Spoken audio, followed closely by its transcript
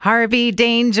Harvey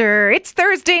Danger. It's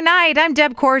Thursday night. I'm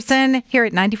Deb Corson here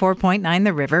at 94.9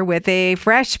 The River with a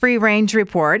fresh free-range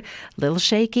report. Little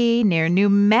shaky near New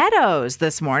Meadows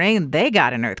this morning. They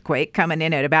got an earthquake coming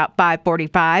in at about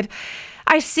 5:45.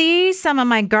 I see some of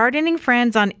my gardening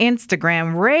friends on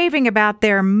Instagram raving about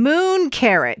their moon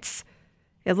carrots.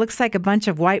 It looks like a bunch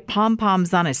of white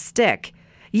pom-poms on a stick.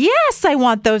 Yes, I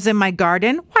want those in my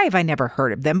garden. Why have I never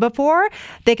heard of them before?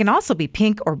 They can also be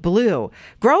pink or blue.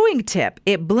 Growing tip,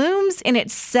 it blooms in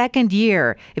its second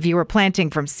year if you were planting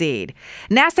from seed.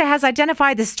 NASA has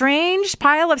identified the strange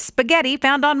pile of spaghetti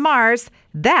found on Mars.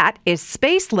 That is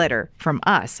space litter from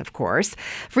us, of course.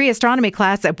 Free astronomy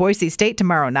class at Boise State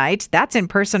tomorrow night. That's in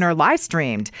person or live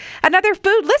streamed. Another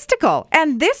food listicle,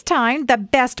 and this time the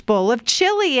best bowl of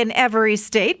chili in every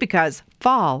state because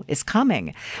fall is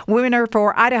coming. Winner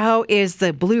for Idaho is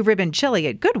the blue ribbon chili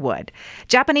at Goodwood.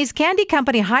 Japanese candy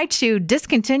company Hi-Chew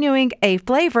discontinuing a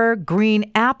flavor,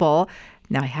 green apple.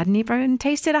 Now, I hadn't even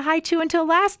tasted a Hi-Chew until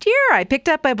last year. I picked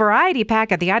up a variety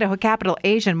pack at the Idaho Capital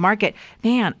Asian Market.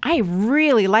 Man, I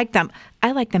really like them.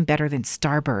 I like them better than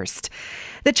Starburst.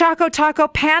 The Choco Taco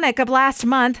panic of last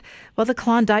month. Well, the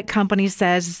Klondike company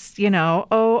says,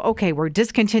 okay, we're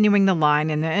discontinuing the line,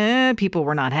 and people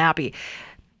were not happy.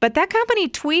 But that company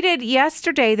tweeted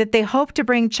yesterday that they hope to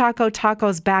bring Choco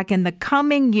Tacos back in the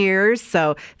coming years.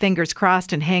 So fingers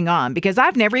crossed and hang on, because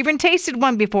I've never even tasted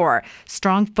one before.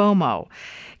 Strong FOMO.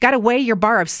 Got to weigh your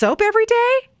bar of soap every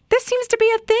day? This seems to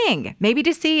be a thing. Maybe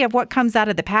to see if what comes out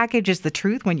of the package is the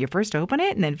truth when you first open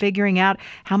it, and then figuring out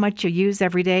how much you use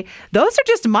every day. Those are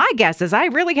just my guesses. I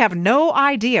really have no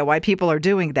idea why people are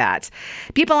doing that.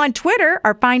 People on Twitter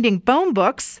are finding phone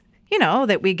books,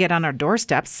 that we get on our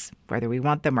doorsteps, whether we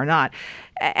want them or not.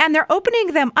 And they're opening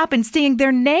them up and seeing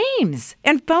their names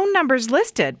and phone numbers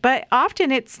listed. But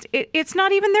often it's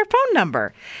not even their phone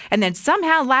number. And then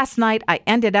somehow last night I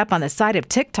ended up on the side of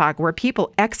TikTok where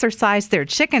people exercise their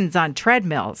chickens on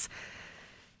treadmills.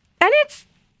 And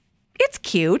it's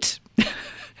cute.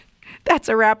 That's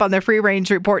a wrap on the Free Range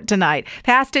Report tonight.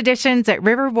 Past editions at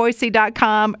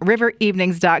riverboise.com,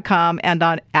 riverevenings.com, and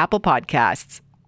on Apple Podcasts.